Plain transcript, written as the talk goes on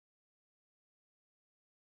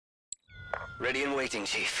Ready and waiting,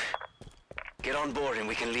 Chief. Get on board and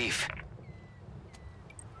we can leave.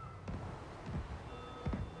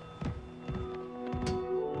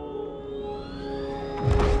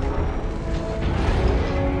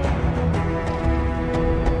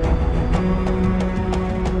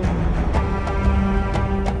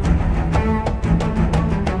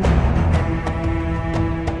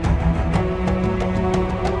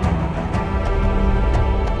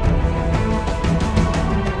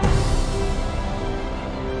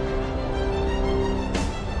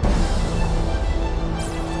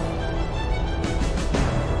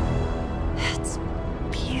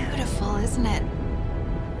 Isn't it?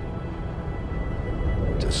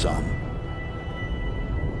 To some.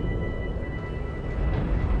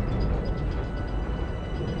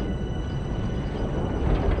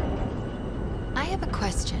 I have a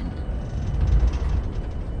question.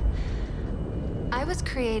 I was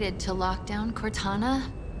created to lock down Cortana,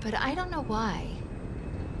 but I don't know why.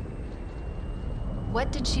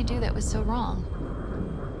 What did she do that was so wrong?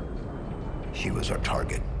 She was our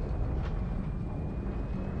target.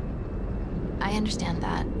 I understand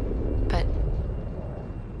that, but...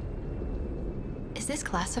 is this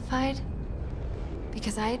classified?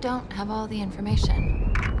 Because I don't have all the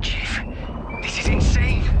information. Chief, this is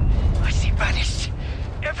insane. I see banish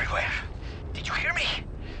everywhere. Did you hear me?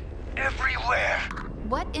 Everywhere.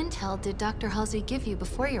 What intel did Dr. Halsey give you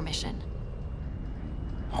before your mission?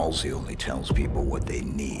 Halsey only tells people what they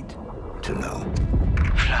need to know.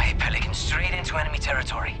 Fly Pelican straight into enemy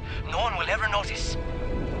territory. No one will ever notice.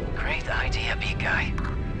 Great idea, big guy.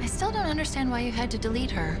 I still don't understand why you had to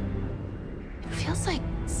delete her. It feels like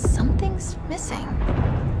something's missing.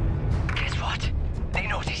 Guess what? They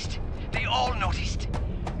noticed. They all noticed.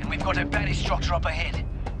 And we've got a banish structure up ahead.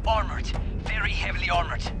 Armored. Very heavily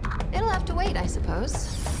armored. It'll have to wait, I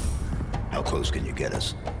suppose. How close can you get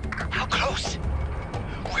us? How close?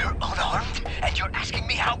 We're unarmed, and you're asking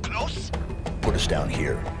me how close? Put us down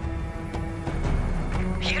here.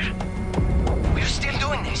 Here? We're still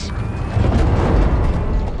doing this.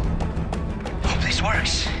 Hope this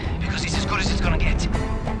works, because it's as good as it's gonna get.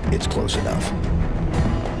 It's close enough.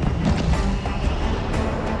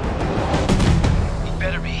 It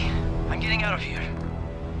better be. I'm getting out of here.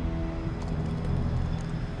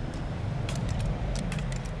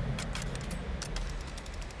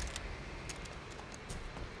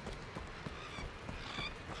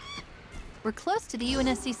 We're close to the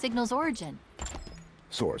UNSC signal's origin.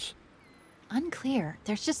 Source. Unclear.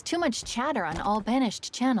 There's just too much chatter on all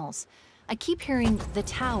banished channels. I keep hearing the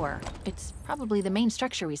tower. It's probably the main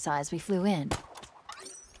structure we saw as we flew in.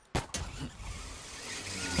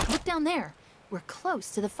 Look down there. We're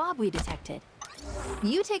close to the fob we detected.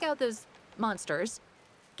 You take out those monsters,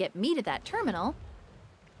 get me to that terminal,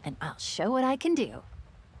 and I'll show what I can do.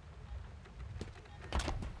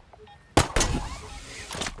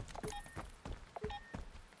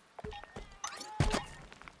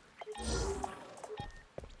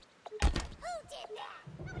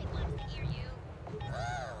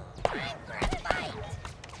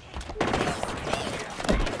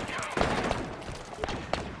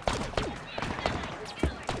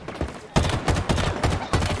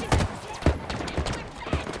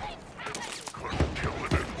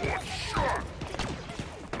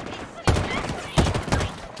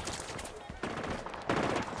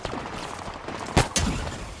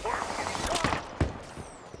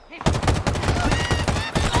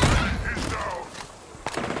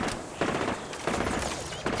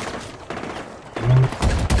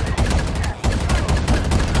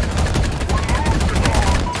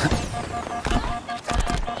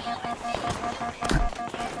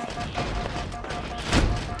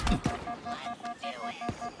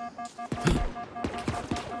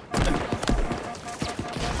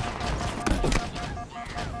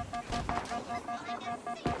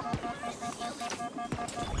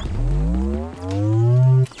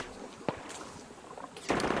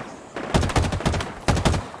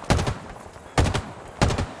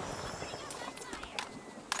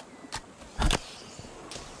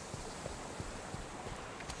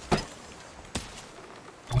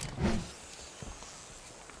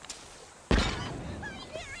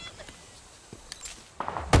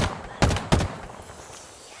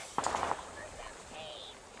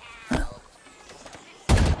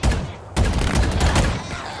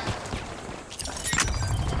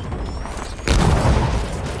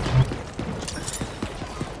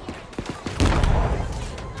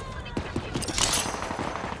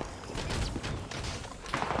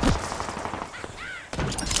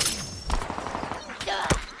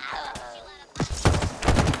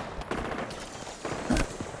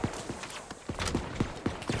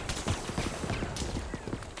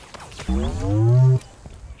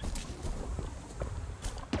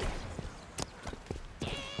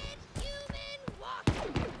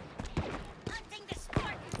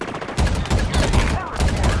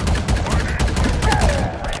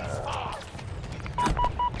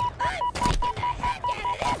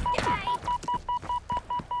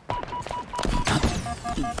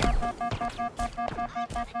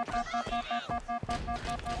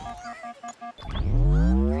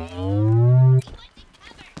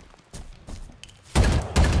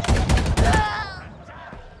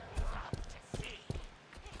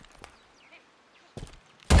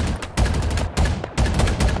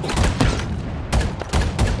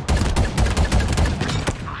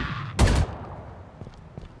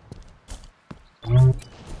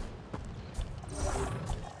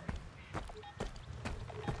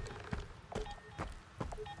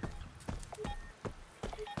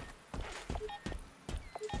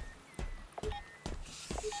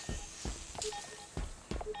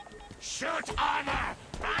 Shoot honor!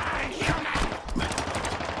 I'm human!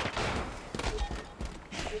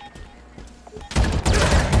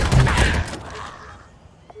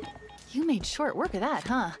 You made short work of that,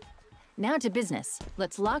 huh? Now to business.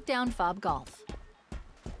 Let's lock down Fob Golf.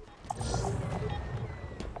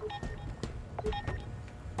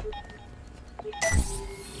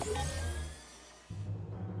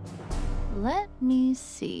 Let me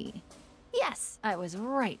see. Yes, I was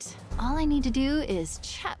right. All I need to do is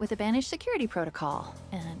chat with the banished security protocol.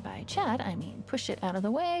 And by chat, I mean push it out of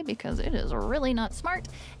the way because it is really not smart.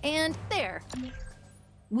 And there.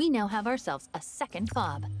 We now have ourselves a second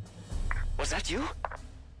fob. Was that you?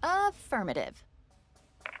 Affirmative.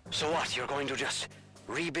 So what, you're going to just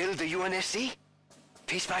rebuild the UNSC?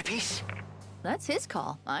 Piece by piece? That's his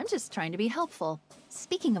call. I'm just trying to be helpful.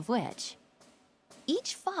 Speaking of which,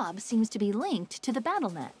 each fob seems to be linked to the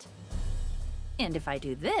BattleNet. And if I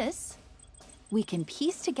do this, we can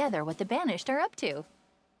piece together what the Banished are up to.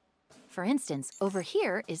 For instance, over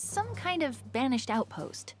here is some kind of Banished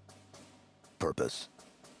outpost. Purpose?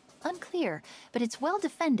 Unclear, but it's well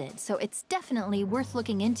defended, so it's definitely worth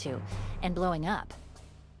looking into and blowing up.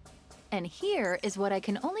 And here is what I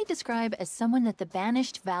can only describe as someone that the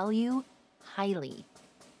Banished value highly.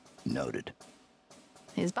 Noted.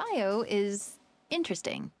 His bio is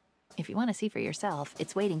interesting. If you want to see for yourself,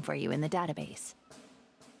 it's waiting for you in the database.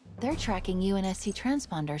 They're tracking UNSC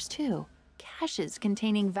transponders too. Caches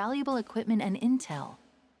containing valuable equipment and intel.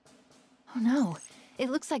 Oh no, it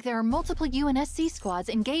looks like there are multiple UNSC squads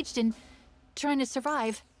engaged in trying to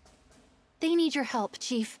survive. They need your help,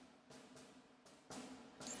 Chief.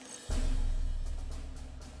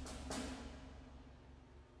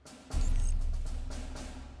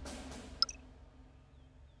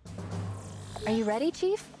 Are you ready,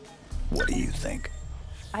 Chief? What do you think?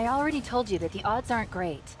 I already told you that the odds aren't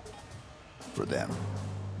great. For them?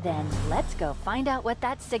 Then let's go find out what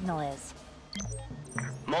that signal is.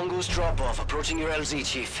 Mongoose drop-off approaching your LZ,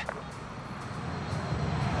 Chief.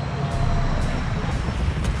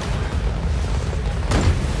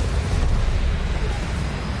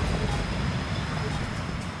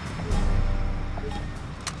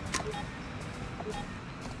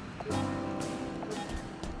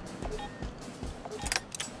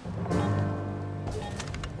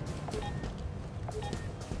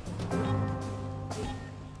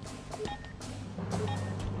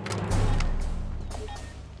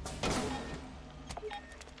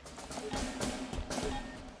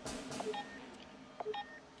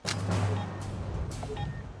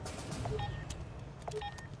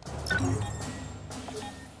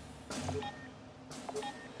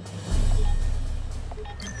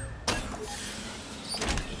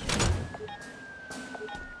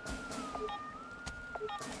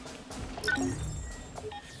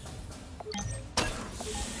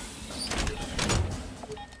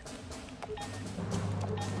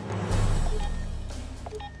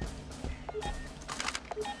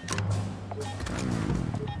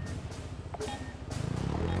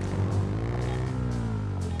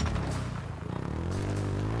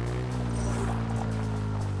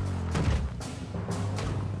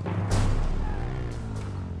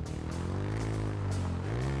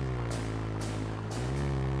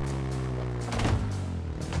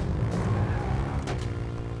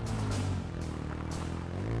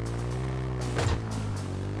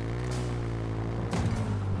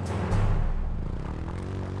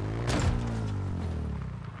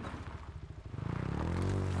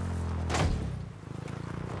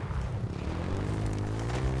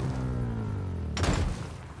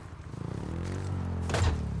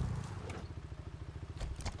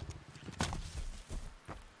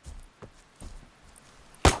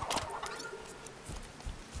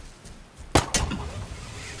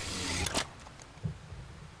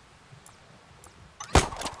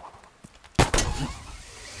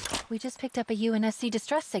 We just picked up a UNSC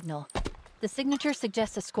distress signal. The signature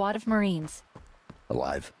suggests a squad of Marines.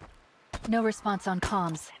 Alive? No response on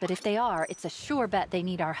comms, but if they are, it's a sure bet they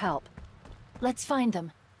need our help. Let's find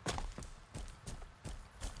them.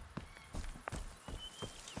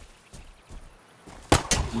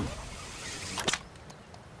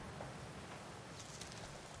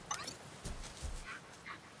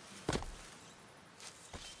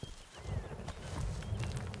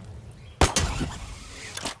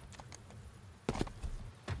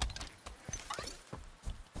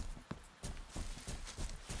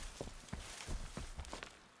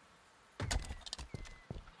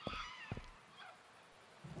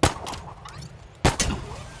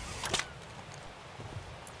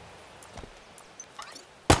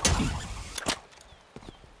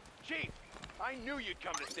 Chief, I knew you'd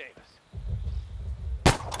come to save us.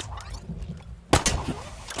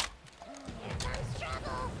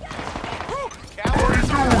 I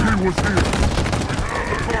knew he was here!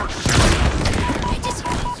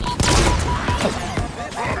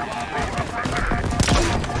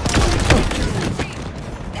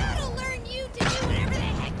 That'll learn you to do whatever the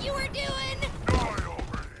heck you were doing! Die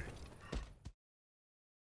already!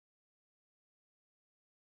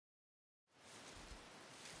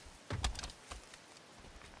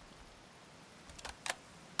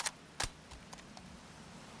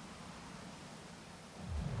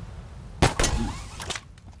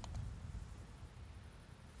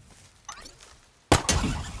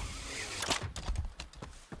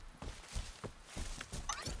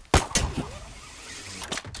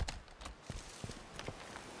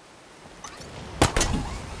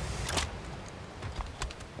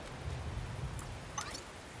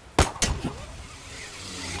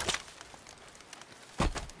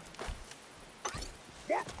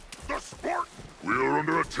 The Spartan! We are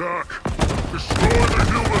under attack! Destroy the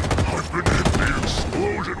human! I've been hit. The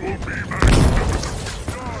explosion will be magnificent!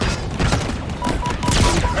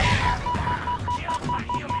 Kill my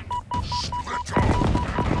human. Split up!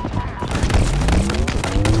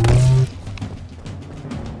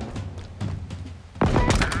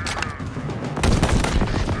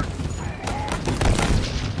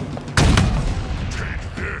 Take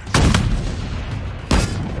this!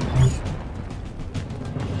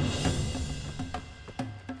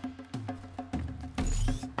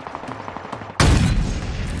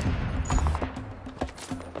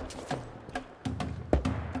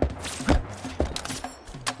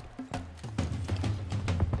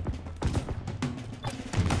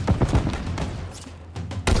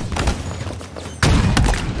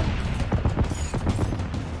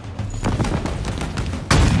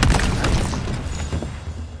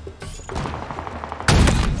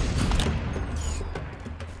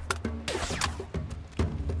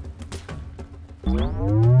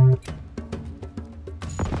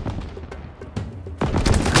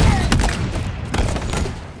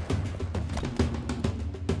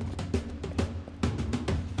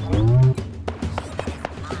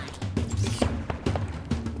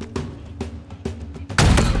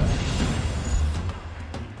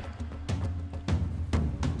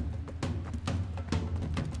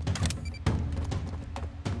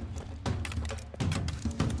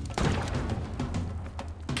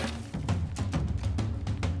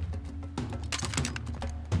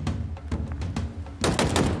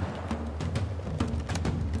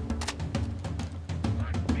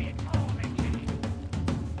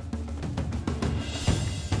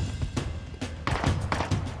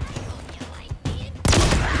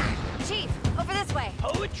 Chief, over this way!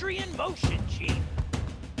 Poetry in motion, Chief.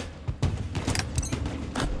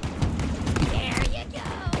 There you go!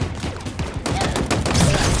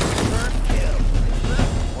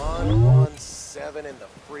 117 in the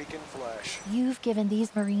freaking flesh. You've given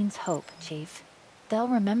these Marines hope, Chief. They'll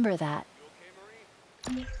remember that.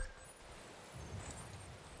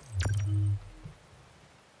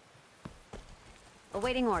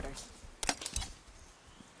 Awaiting orders.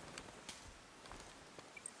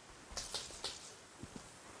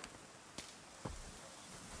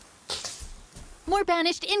 More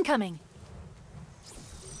banished incoming!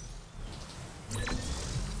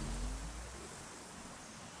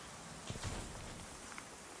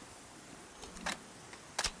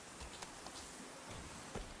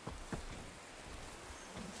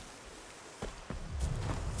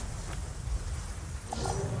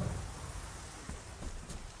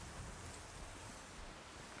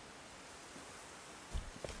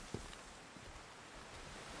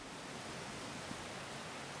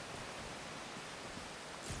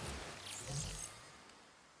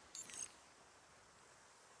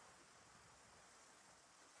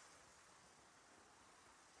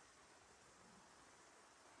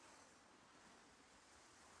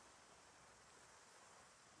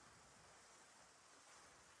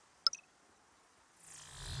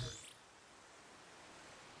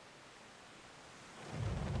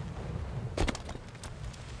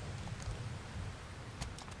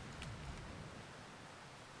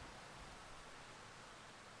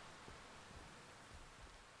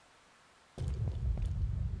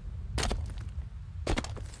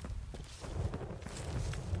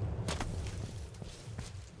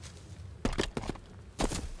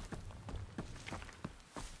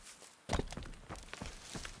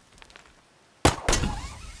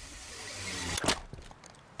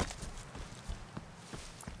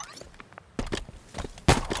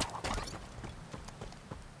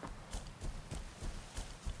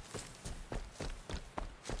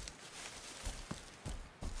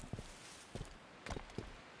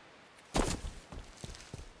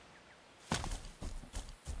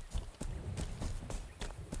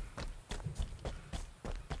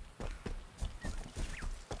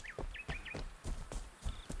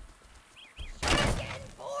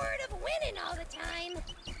 winning all the time.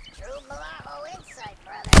 True Malaho insight,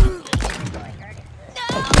 brother. No!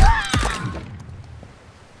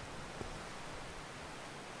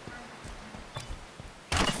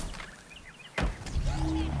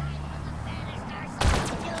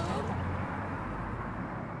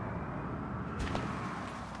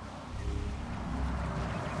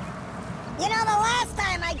 You know, the last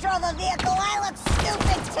time I drove a vehicle, I looked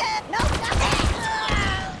stupid too. No, nothing.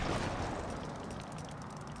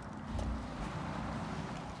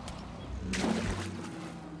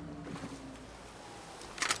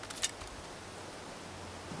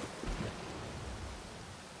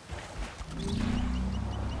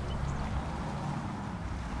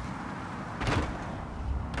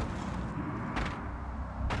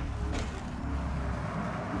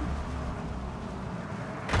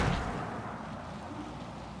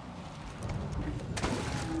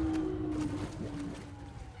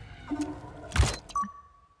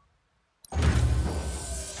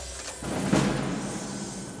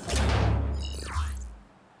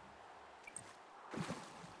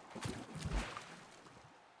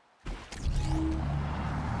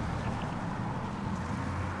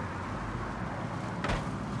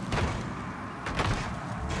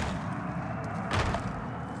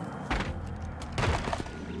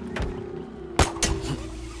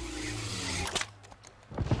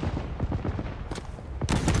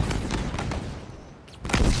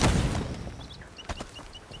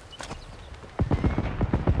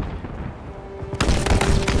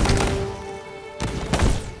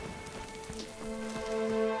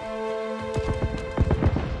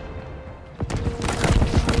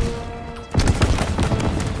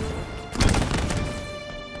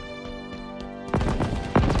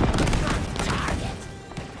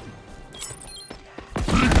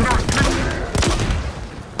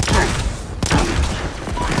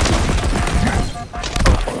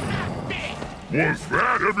 Was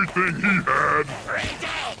that everything he had?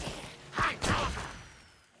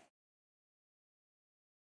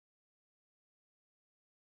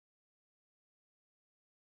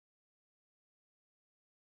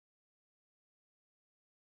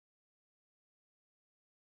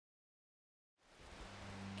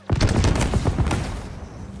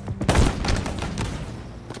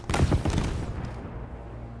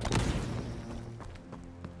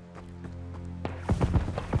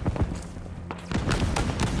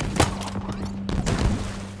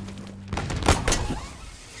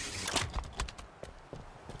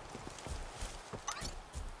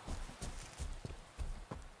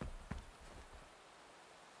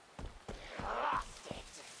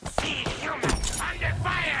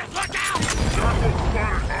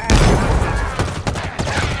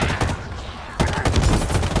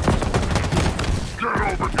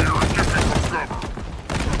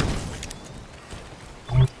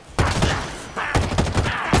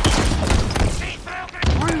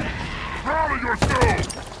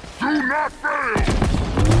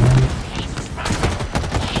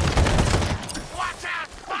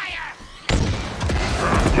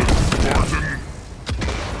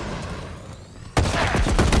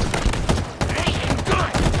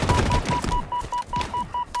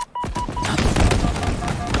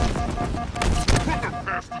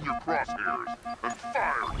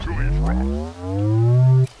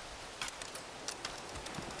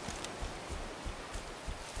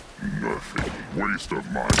 Waste of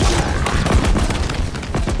my time.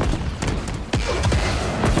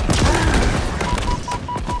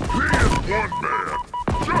 He is one man.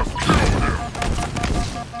 Just kill him.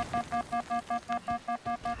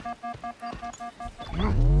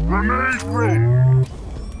 Grenade room.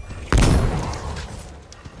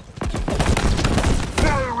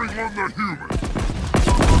 Firing on the human.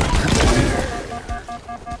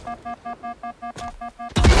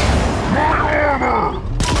 My armor!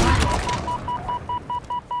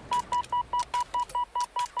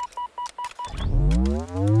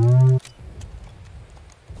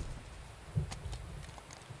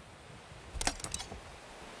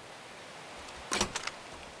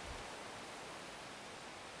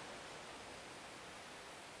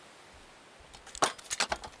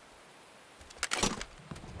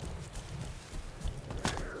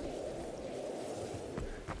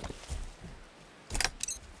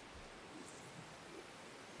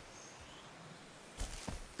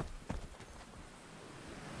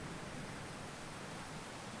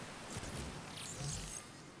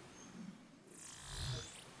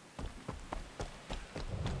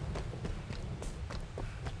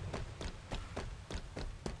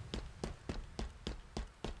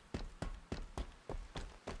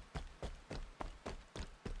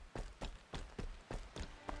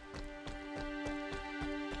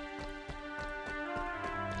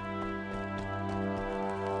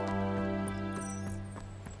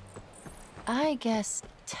 I guess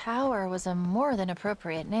Tower was a more than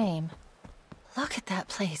appropriate name. Look at that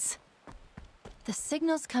place. The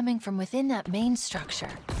signal's coming from within that main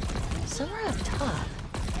structure. Somewhere up top.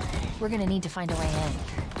 We're gonna need to find a way in.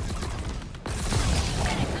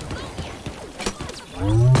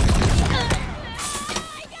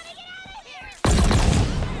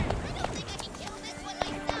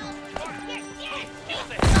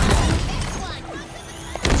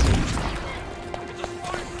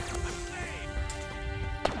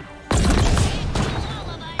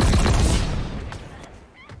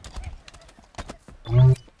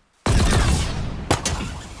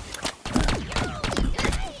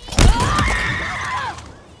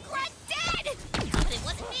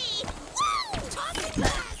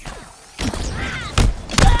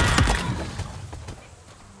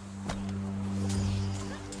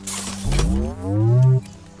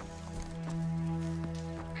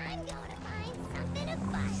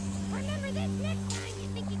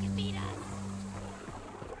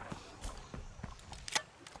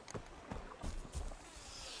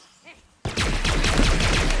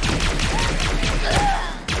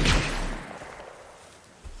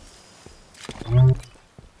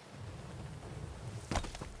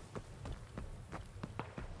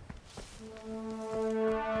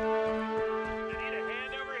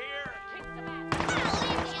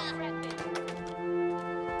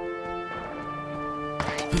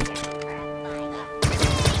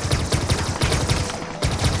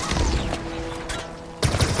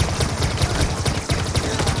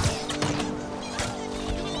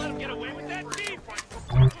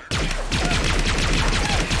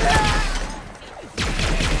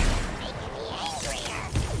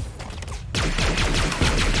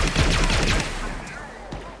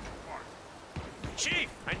 Chief,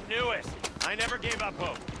 I knew it. I never gave up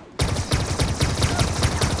hope.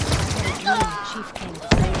 Chief came to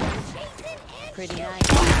save us. Pretty nice.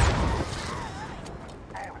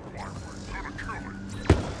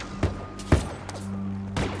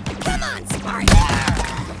 Come on, Spartan!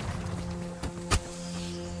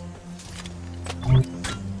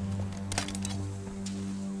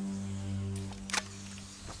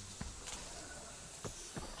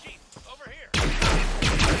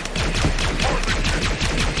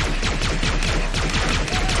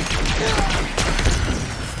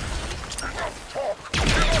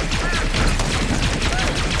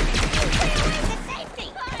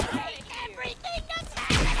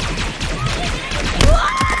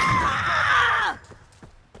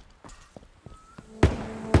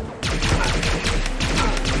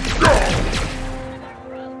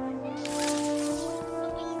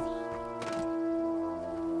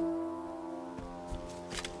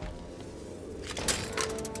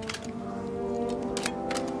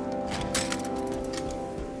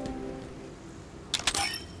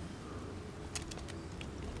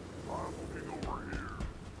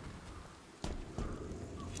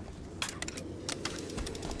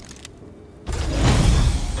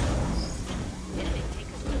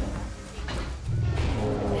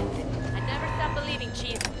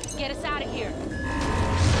 Get us out of here.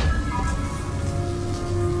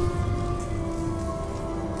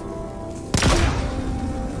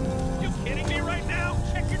 You kidding me right now?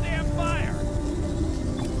 Check your damn fire!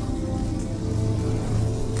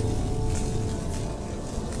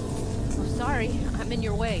 Oh, sorry. I'm in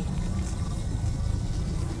your way.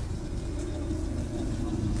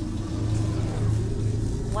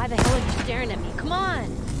 Why the hell are you staring at me? Come on!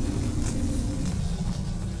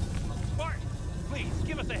 Spartan, please,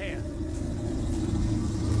 give us a hand.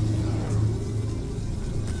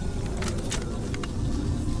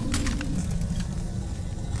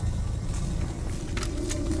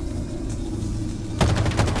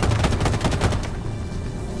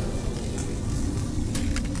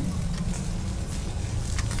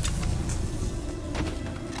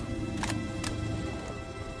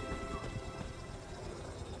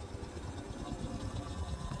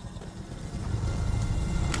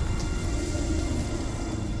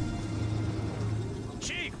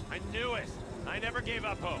 I knew it! I never gave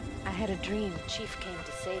up hope. I had a dream. Chief came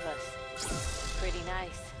to save us. Pretty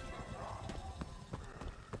nice.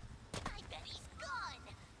 I bet he's gone.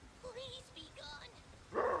 Please be gone.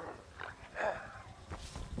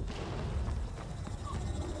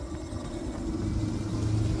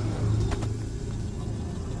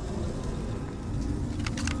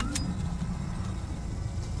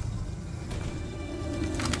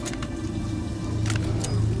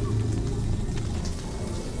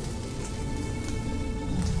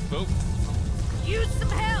 Boop. Use some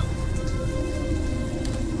help!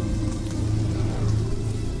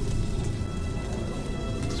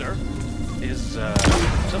 Sir? Is,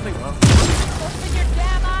 something wrong?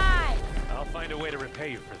 way to repay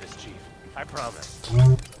you for this, Chief. I promise.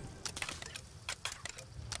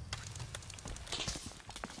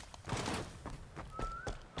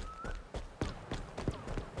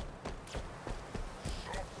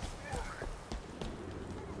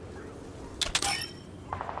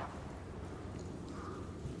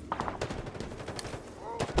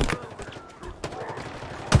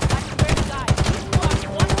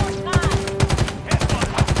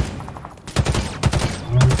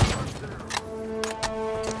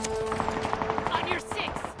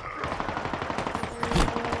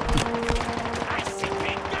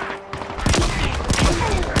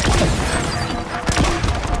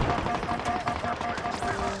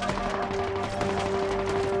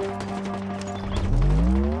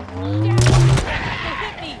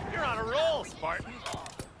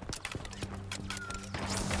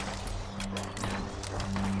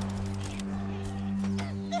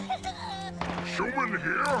 Human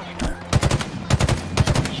here?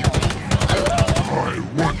 I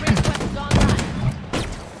want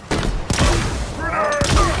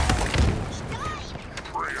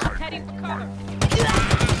Heading for cover.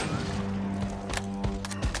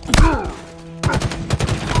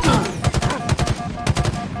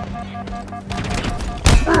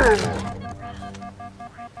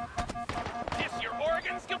 Kiss your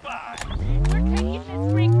organs goodbye. We're taking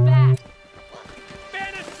this ring back.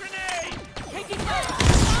 Banish grenade! Taking fire.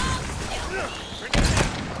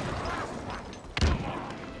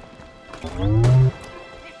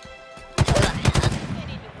 Get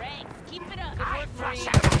into ranks. Keep it up. Good work, Marine.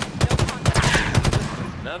 No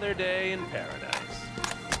contact. Another day in paradise.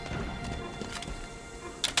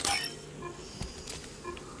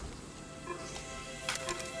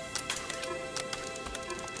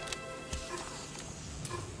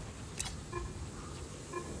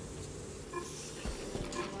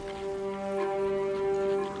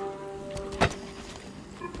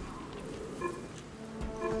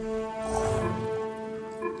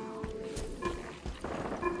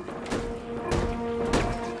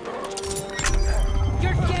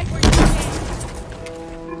 You're dead where you stand.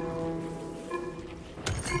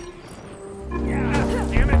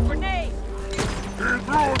 Damn it! Grenade. he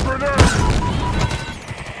threw a grenade!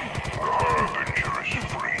 Harbinger is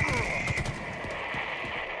free.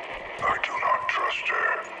 I do not trust her,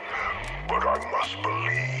 but I must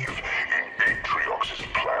believe in Atriox's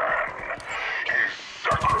plan. His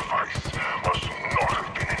sacrifice must not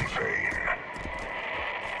have been in vain.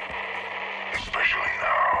 Especially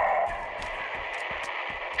now.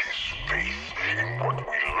 His faith in what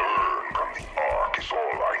we learned on the Ark is all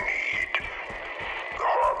I need. The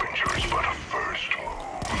Harbinger is but a first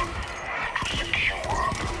move to secure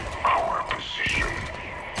our position,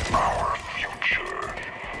 our future.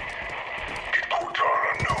 Did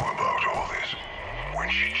Cortana know about all this when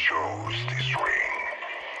she chose this ring?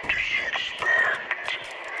 Did she expect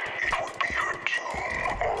it would be her doom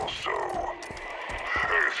also?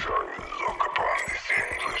 As I look upon this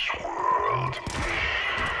endless world,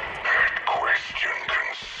 that question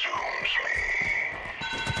consumes me.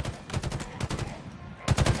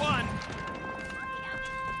 One!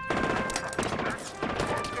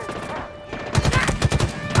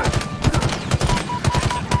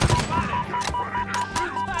 Who's firing?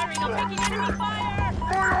 I'm taking enemy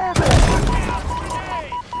fire.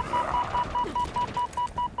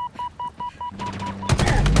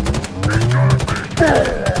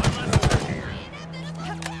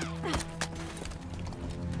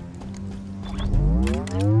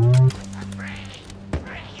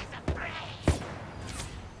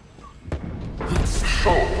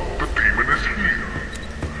 So, the demon is here.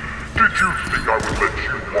 Did you think I would let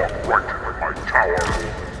you walk right into my tower?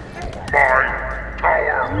 My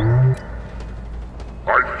tower? I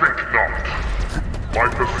think not. My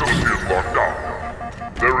facility is locked down.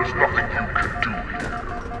 There is nothing you can do here.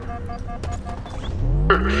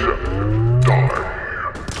 Except die.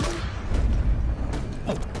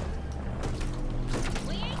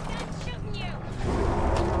 We ain't done shooting you.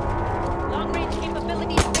 Long range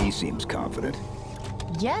capabilities. He seems confident.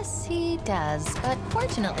 Yes, he does, but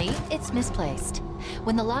fortunately, it's misplaced.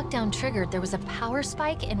 When the lockdown triggered, there was a power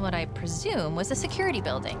spike in what I presume was a security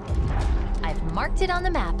building. I've marked it on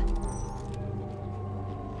the map.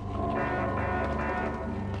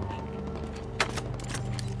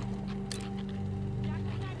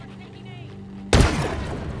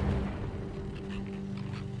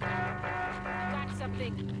 Got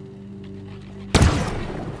something.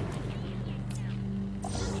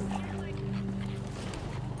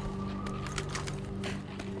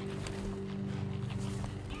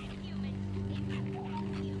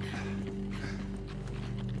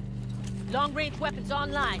 Long range weapons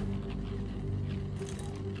online.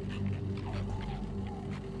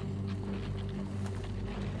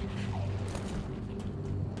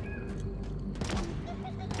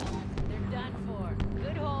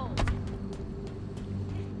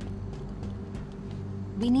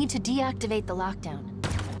 We need to deactivate the lockdown.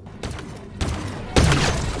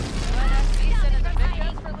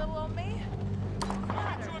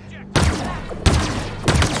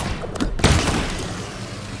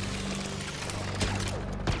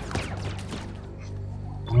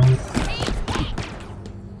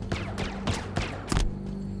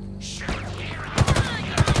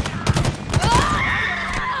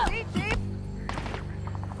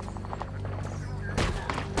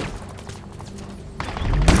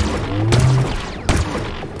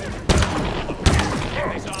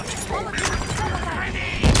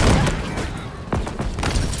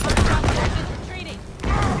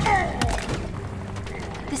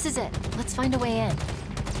 This is it. Let's find a way in.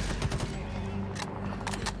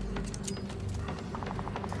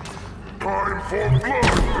 Time for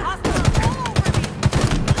blood!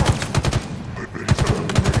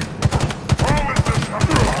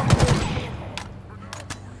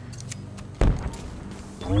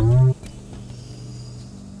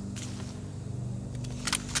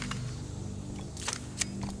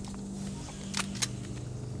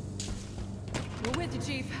 We're with you,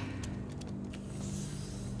 Chief.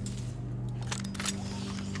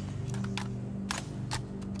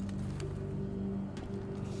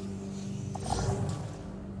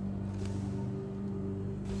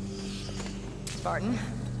 Spartan.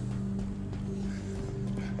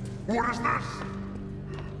 What is this?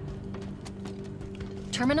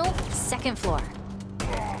 Terminal, second floor.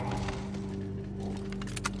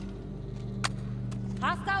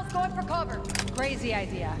 Hostiles going for cover. Crazy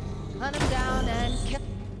idea. Hunt them down and kill.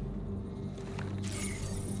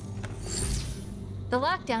 The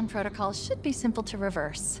lockdown protocol should be simple to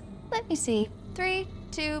reverse. Let me see. 3,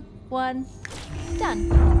 2, 1.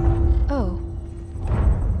 Done. Oh,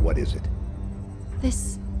 What is it?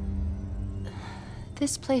 This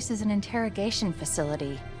place is an interrogation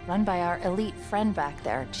facility run by our elite friend back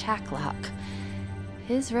there, Chaklock.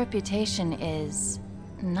 His reputation is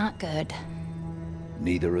not good.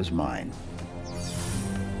 Neither is mine.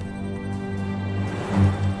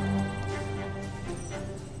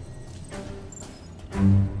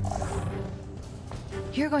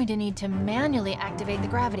 You're going to need to manually activate the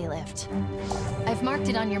gravity lift. I've marked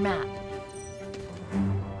it on your map.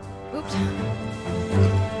 Oops.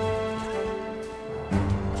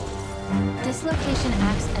 This location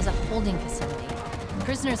acts as a holding facility.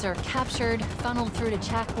 Prisoners are captured, funneled through to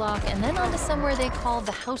Chaklock, and then onto somewhere they call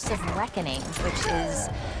the House of Reckoning, which is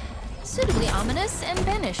suitably ominous and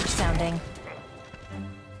banished sounding.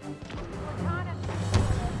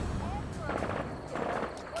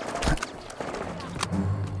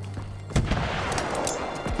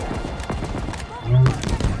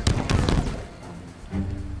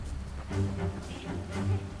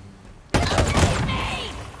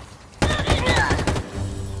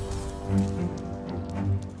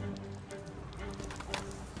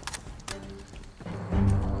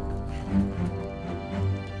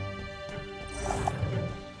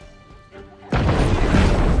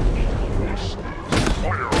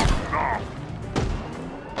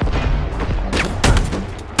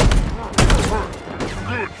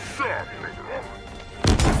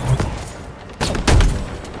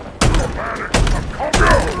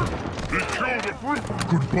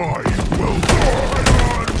 Goodbye. Well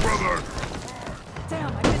done, brother.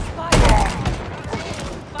 Damn, I missed fire.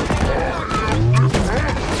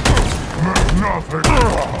 Nothing.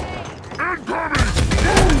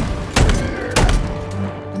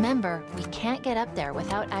 Remember, we can't get up there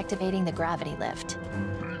without activating the gravity lift.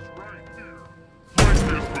 Find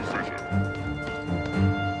his position.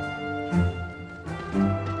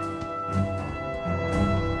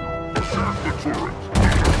 Attack the turret.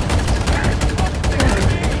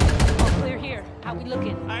 All clear here. How we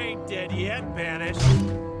looking? I ain't dead yet, banished.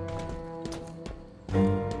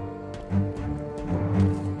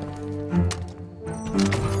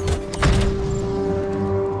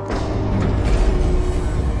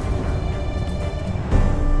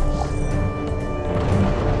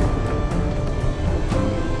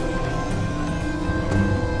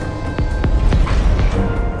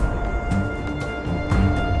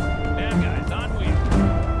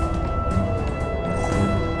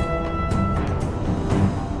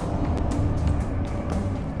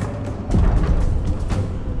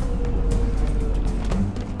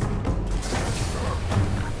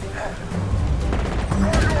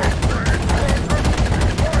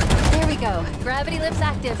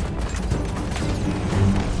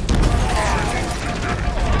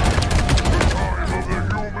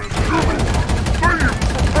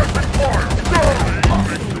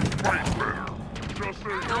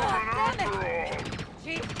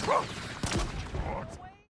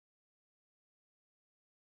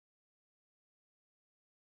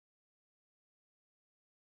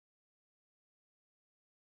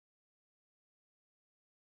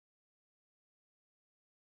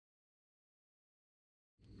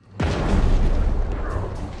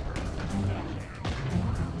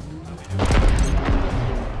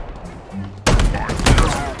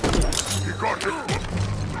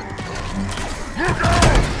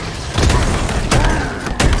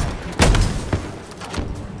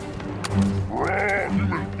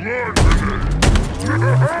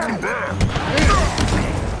 And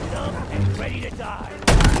ready to die.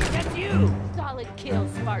 That's you! Solid kill,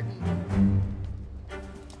 Spartan.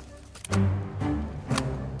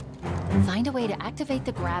 Find a way to activate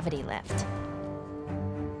the gravity lift.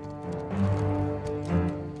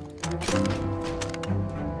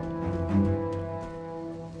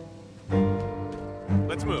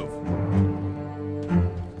 Let's move.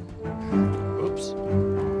 Oops.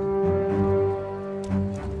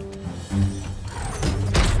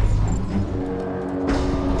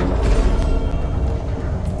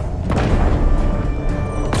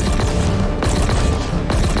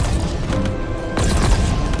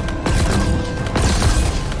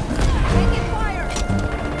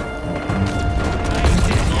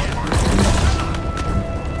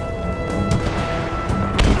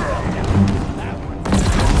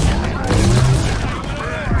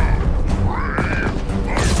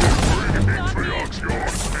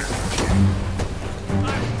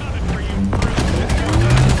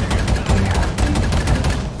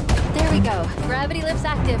 There we go. Gravity lift's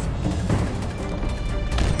active.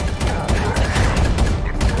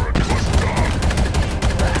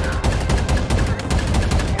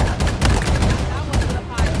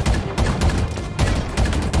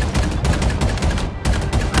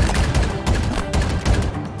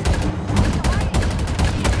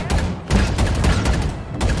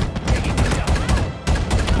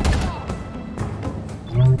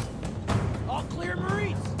 All clear,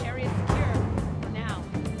 Marines! Area secure. Now.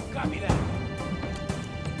 Copy that.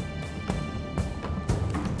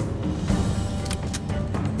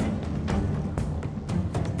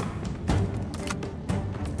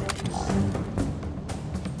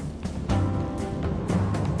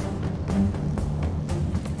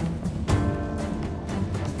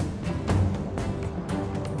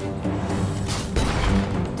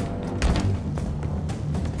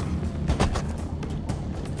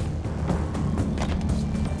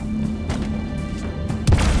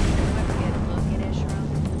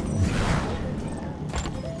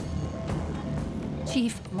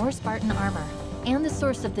 Chief, more Spartan armor, and the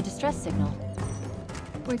source of the distress signal.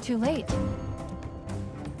 We're too late.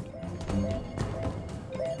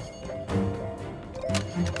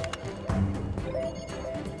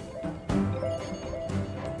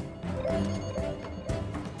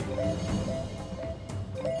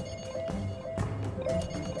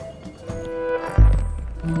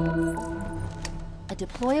 A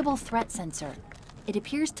deployable threat sensor. It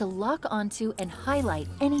appears to lock onto and highlight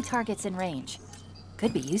any targets in range.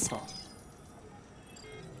 Could be useful.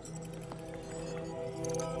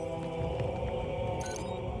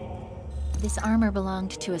 This armor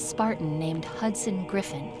belonged to a Spartan named Hudson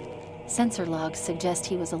Griffin. Sensor logs suggest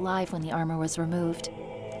he was alive when the armor was removed.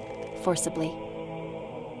 Forcibly.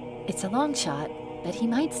 It's a long shot, but he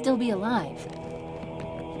might still be alive.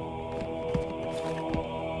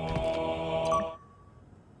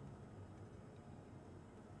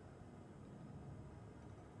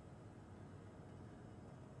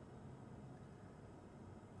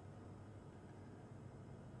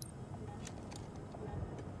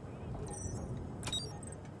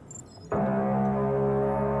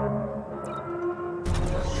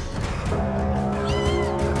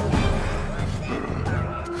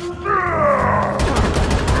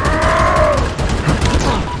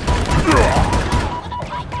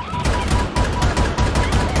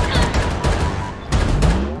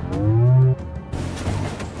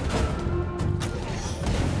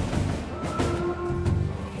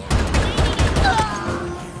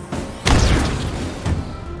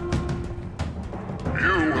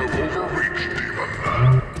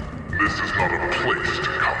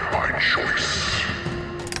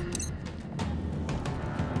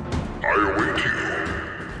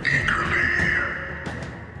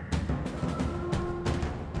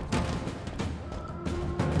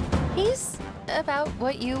 He's about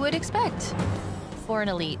what you would expect for an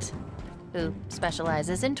elite who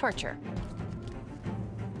specializes in torture.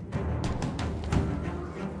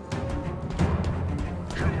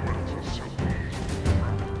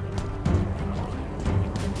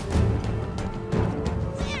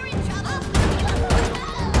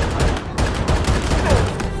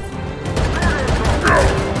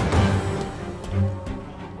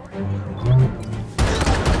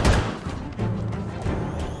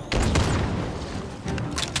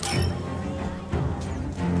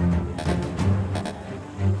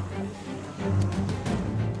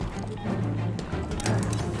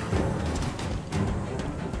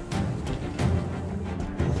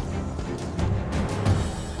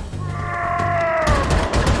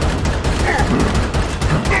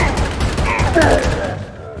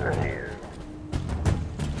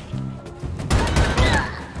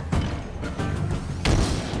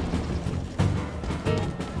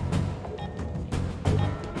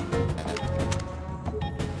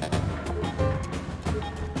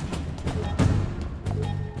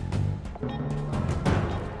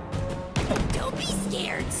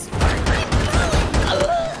 scared, Spartan.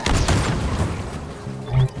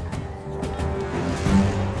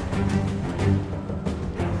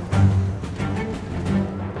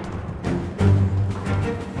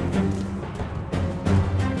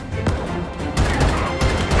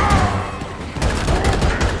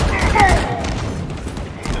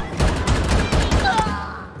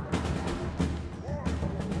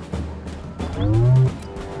 I'm going.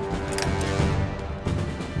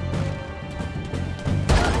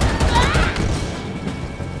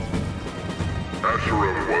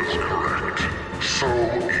 Azura was correct. So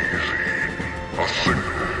easy. A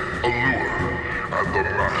signal, a lure, and the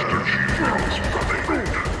Master Chief comes running.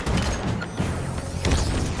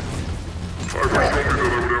 I wish only that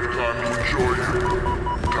I would have time to enjoy you.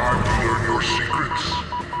 Time to learn your secrets.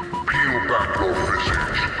 Peel back your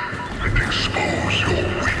visage and expose your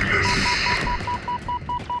weakness.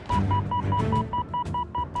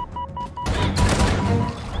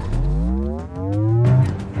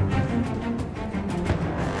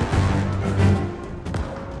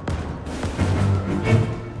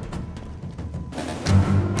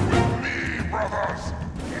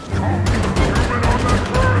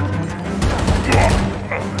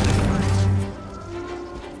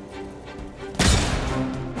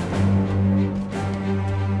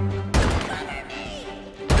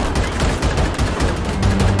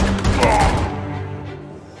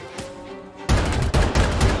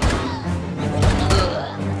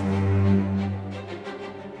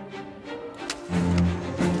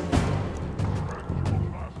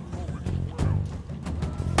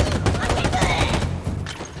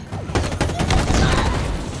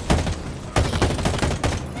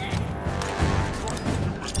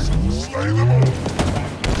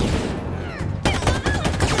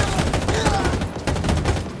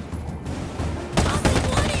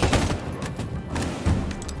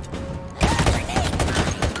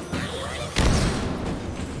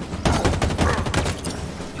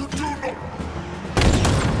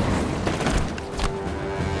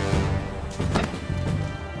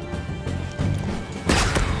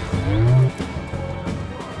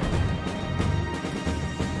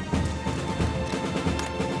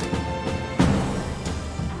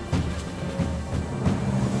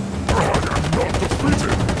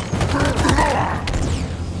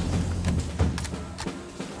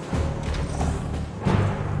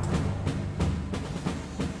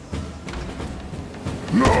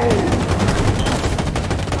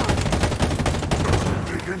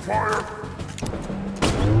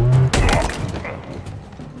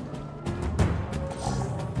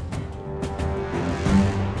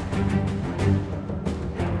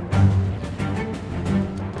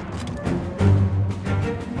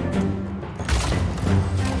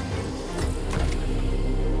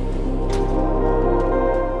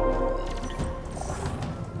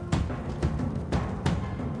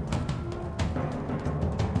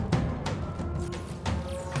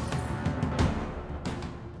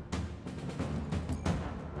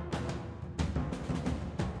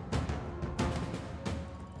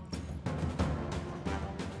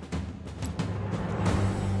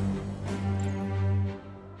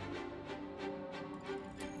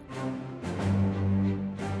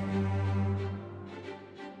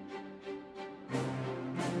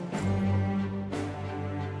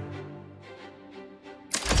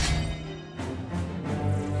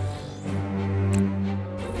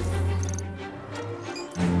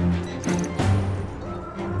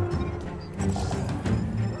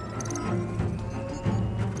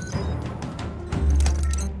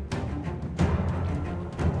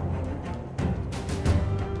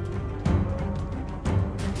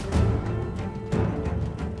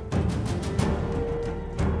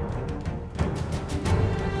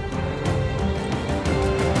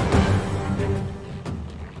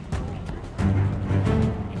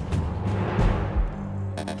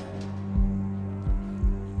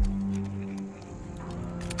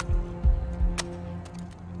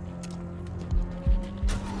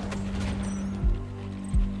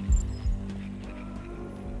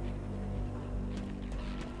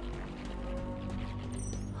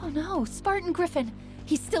 Oh no, Spartan Griffin.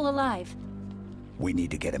 He's still alive. We need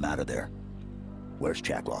to get him out of there. Where's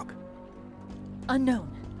Jacklock? Unknown.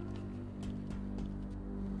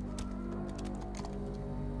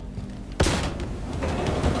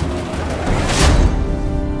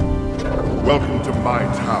 Welcome to my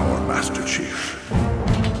tower, Master Chief.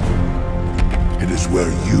 It is where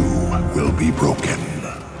you will be broken.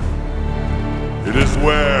 It is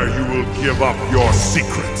where you will give up your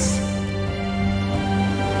secrets.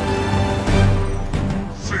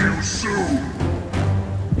 See you soon.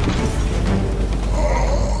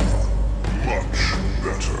 Much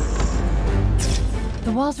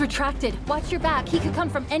The wall's retracted. Watch your back. He could come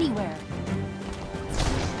from anywhere.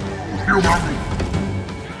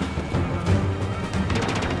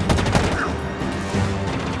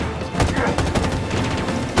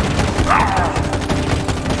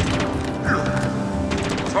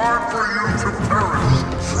 Time for you to perish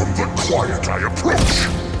from the quiet I approach.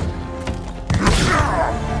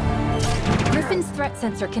 Griffin's threat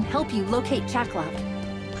sensor can help you locate Chaklock.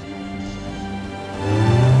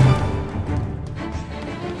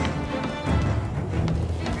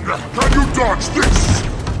 Can you dodge this?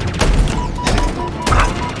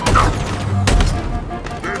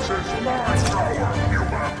 This is my tower,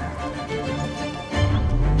 human.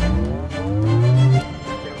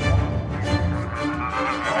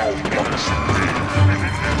 How much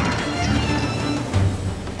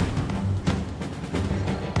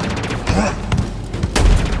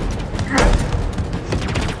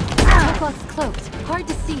Chaklock's cloaked. Hard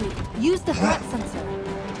to see. Use the threat sensor.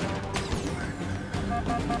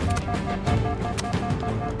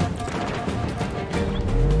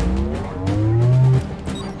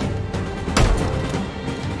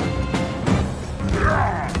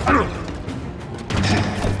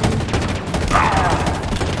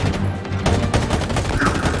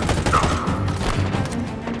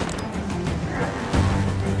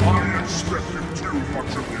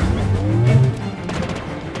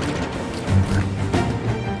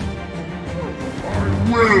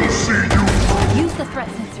 will see you through. Use the threat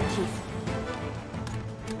sensor, Chief.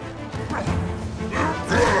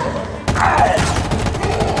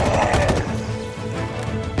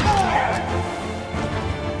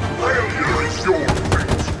 Failure is your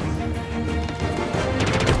fate.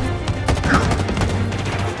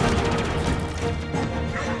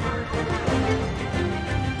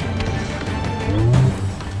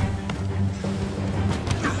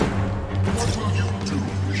 What will you do,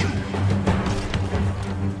 human?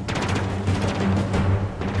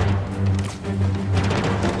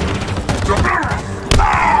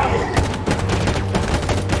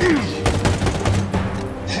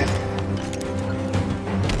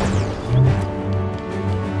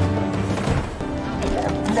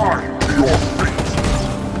 Blind to your fate.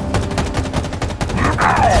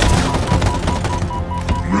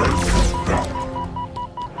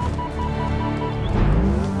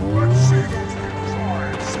 Let's see those kids try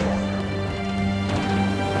and stop them.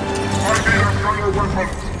 I need another weapon.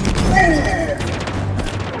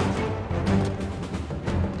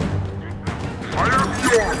 I am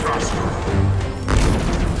your master.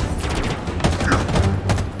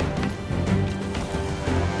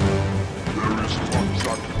 There is one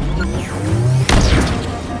shot.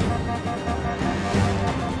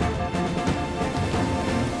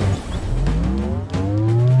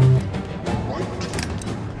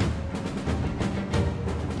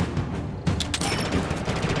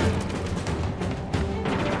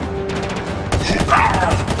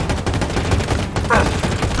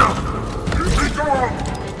 Be gone!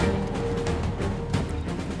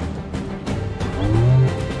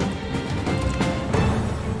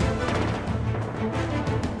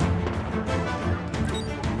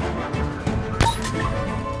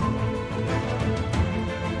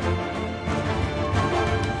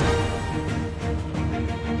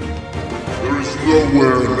 There is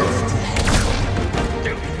nowhere left.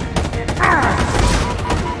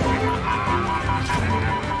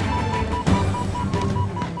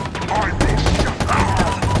 I will shut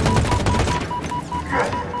down.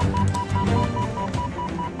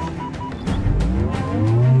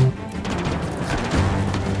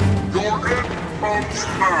 Your end comes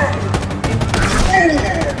now.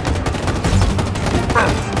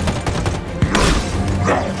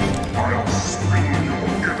 I'll spill your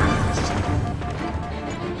innards.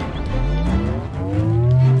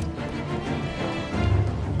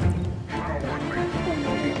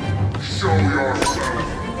 Show yourself.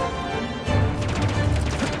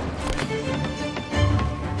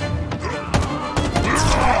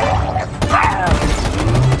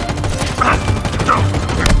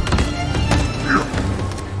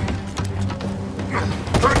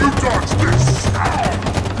 Can you dodge this?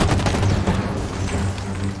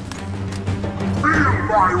 Feel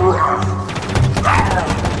my wrath.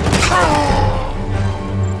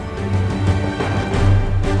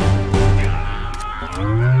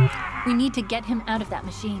 We need to get him out of that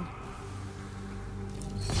machine.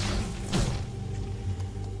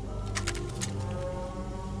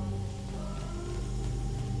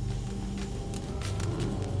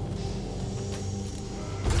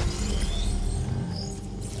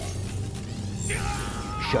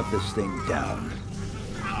 Shut this thing down.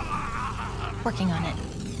 Working on it.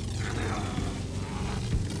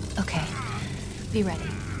 Okay. Be ready.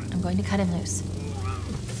 I'm going to cut him loose.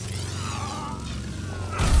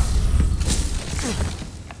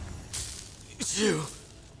 It's you.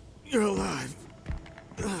 You're alive.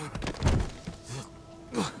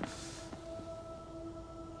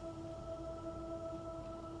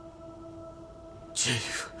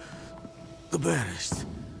 Chief, the Banished.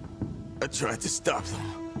 I tried to stop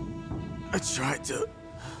them. I tried to...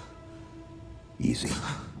 Easy.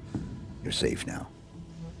 You're safe now.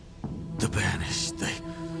 The Banished,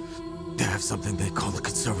 they have something they call the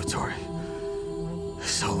Conservatory.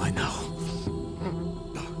 That's all I know.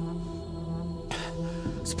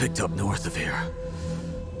 It's picked up north of here.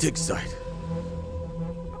 Dig site.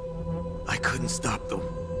 I couldn't stop them.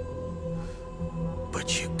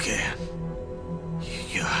 But you can.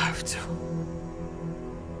 You have to.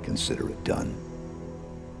 Consider it done.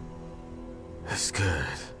 That's good.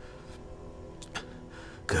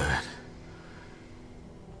 Good.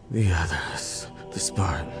 The others, the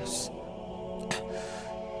Spartans.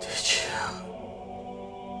 Did you?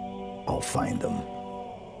 I'll find them.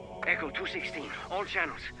 Echo 216, all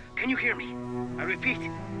channels. Can you hear me? I repeat,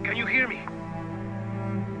 can you hear me?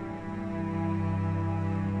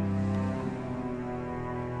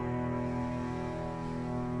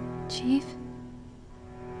 Chief?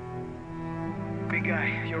 Big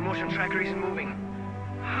guy, your motion tracker isn't moving.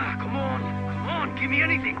 Ah, come on, give me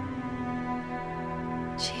anything.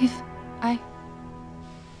 Chief,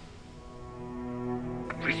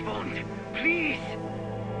 Respond, please.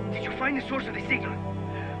 Did you find the source of the signal?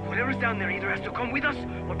 Whatever's down there either has to come with us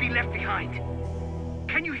or be left behind.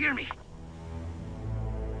 Can you hear me?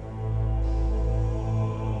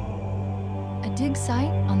 A dig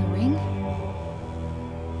site on the ring?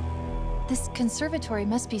 This conservatory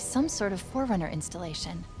must be some sort of Forerunner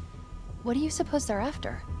installation. What do you suppose they're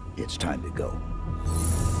after? It's time to go.